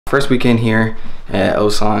First weekend here at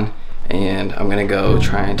Osan, and I'm gonna go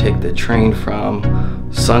try and take the train from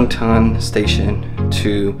Sungtan station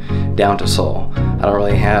down to Seoul. I don't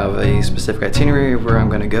really have a specific itinerary of where I'm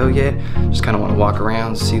gonna go yet. Just kind of want to walk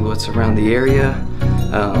around, see what's around the area.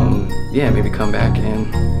 Yeah, maybe come back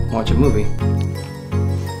and watch a movie.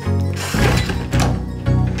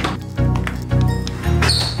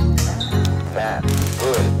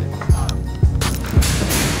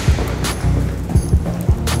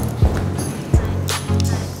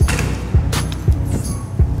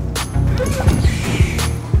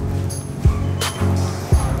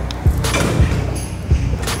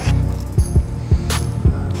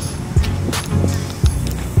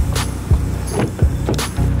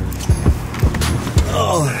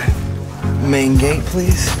 Main gate,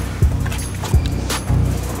 please.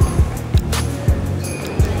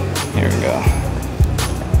 Here we go.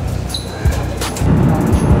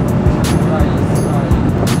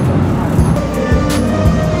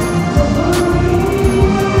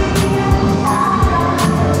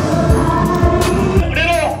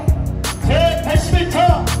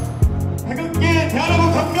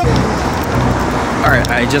 Alright,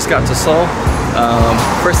 I just got to Seoul.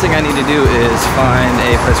 First thing I need to do is find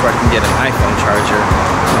a place where I can get an iPhone charger.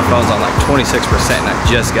 My phone's on like 26% and I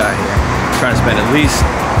just got here. I'm trying to spend at least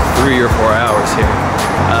 3 or 4 hours here.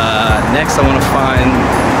 Next I want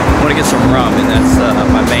to get some ramen. That's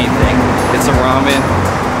my main thing. Get some ramen.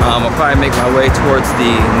 I'll probably make my way towards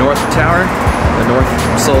the North Tower, the North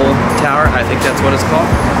Seoul Tower. I think that's what it's called.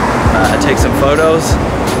 Take some photos.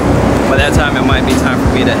 By that time it might be time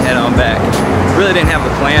for me to head on back. Really didn't have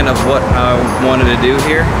a plan of what I wanted to do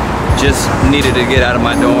here. Just needed to get out of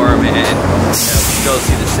my dorm and go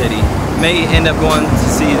see the city. May end up going to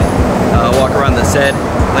see, walk around the set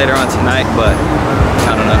later on tonight, but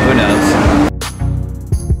I don't know, who knows.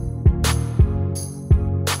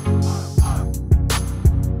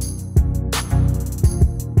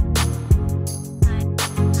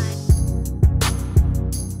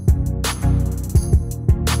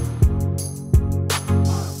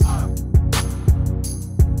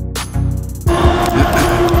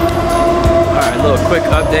 Little quick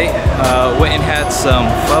update. Went and had some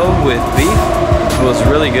pho with beef. It was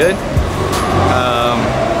really good.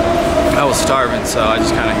 I was starving, so I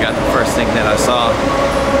just kind of got the first thing that I saw.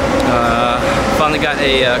 Finally got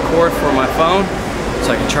a cord for my phone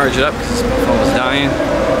so I can charge it up because my phone was dying.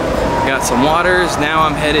 Got some waters. Now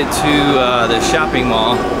I'm headed to the shopping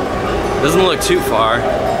mall. Doesn't look too far.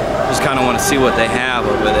 Just kind of want to see what they have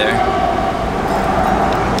over there.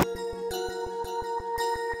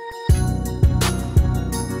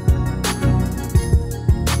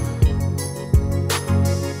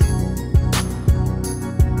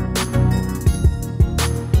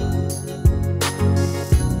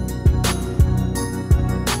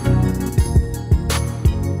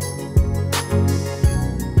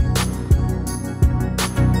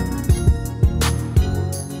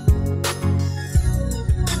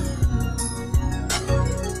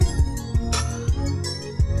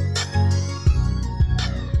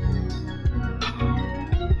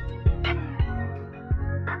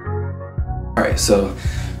 Alright, so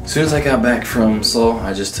as soon as I got back from Seoul,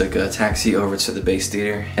 I just took a taxi over to the base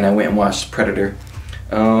theater and I went and watched Predator.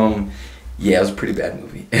 Yeah, it was a pretty bad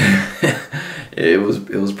movie. it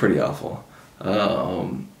was pretty awful.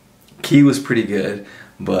 Key was pretty good,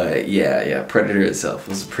 but yeah, Predator itself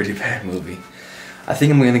was a pretty bad movie. I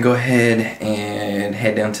think I'm gonna go ahead and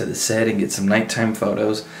head down to the set and get some nighttime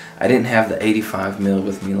photos. I didn't have the 85mm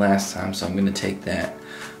with me last time, so I'm gonna take that.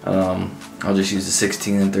 I'll just use the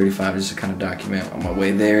 16 and 35 just to kind of document on my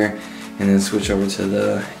way there, and then switch over to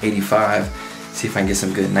the 85, see if I can get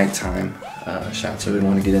some good nighttime shots. So we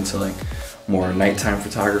want to get into like more nighttime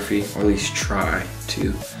photography, or at least try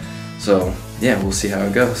to. So yeah, we'll see how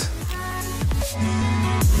it goes.